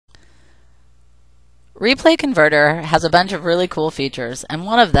Replay Converter has a bunch of really cool features, and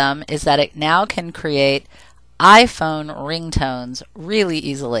one of them is that it now can create iPhone ringtones really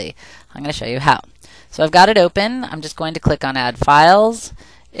easily. I'm going to show you how. So I've got it open. I'm just going to click on Add Files.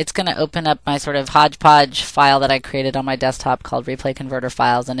 It's going to open up my sort of hodgepodge file that I created on my desktop called Replay Converter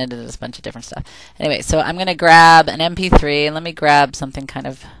Files, and it is a bunch of different stuff. Anyway, so I'm going to grab an MP3, and let me grab something kind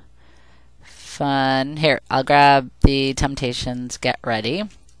of fun. Here, I'll grab the Temptations Get Ready.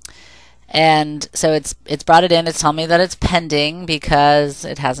 And so it's brought it in. It's telling me that it's pending because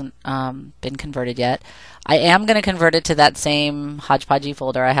it hasn't been converted yet. I am going to convert it to that same hodgepodgey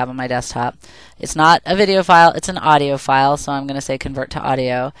folder I have on my desktop. It's not a video file, it's an audio file, so I'm going to say convert to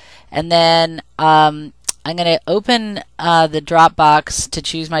audio. And then I'm going to open the Dropbox to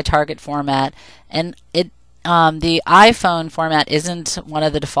choose my target format. And the iPhone format isn't one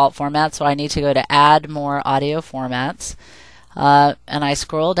of the default formats, so I need to go to Add More Audio Formats. And I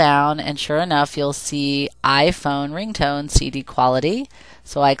scroll down, and sure enough, you'll see iPhone ringtone CD quality.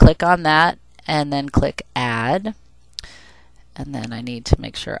 So I click on that and then click Add. And then I need to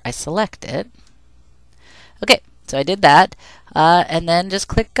make sure I select it. Okay, so I did that. And then just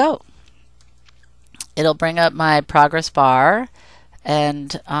click Go. It'll bring up my progress bar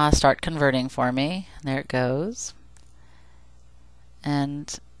and start converting for me. There it goes.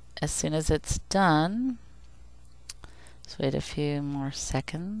 And as soon as it's done, just wait a few more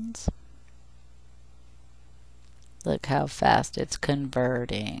seconds. Look how fast it's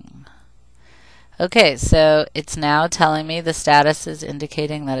converting. Okay, so it's now telling me the status is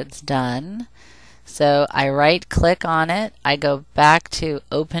indicating that it's done. So I right click on it. I go back to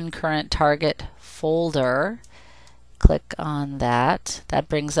Open Current Target Folder. Click on that. That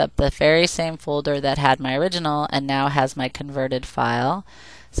brings up the very same folder that had my original and now has my converted file.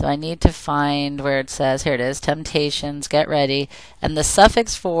 So I need to find where it says, here it is, Temptations, Get Ready. And the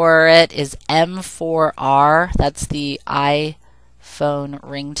suffix for it is m4r. That's the iPhone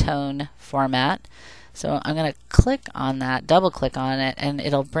ringtone format. So I'm going to click on that, double click on it, and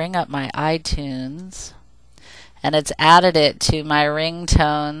it'll bring up my iTunes. And it's added it to my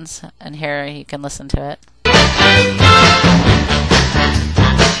ringtones. And here you can listen to it.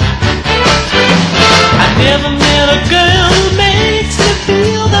 I never met a girl who makes me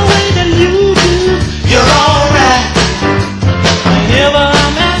feel the way that you do. You're alright. Whenever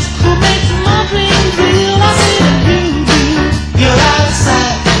I'm asked who makes my dreams real, I say that you do. You're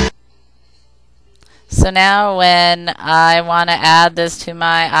outside. So now when I want to add this to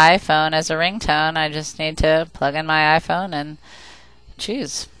my iPhone as a ringtone, I just need to plug in my iPhone and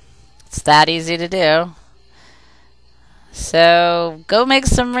choose. It's that easy to do. So go make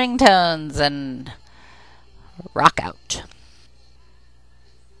some ringtones and rock out.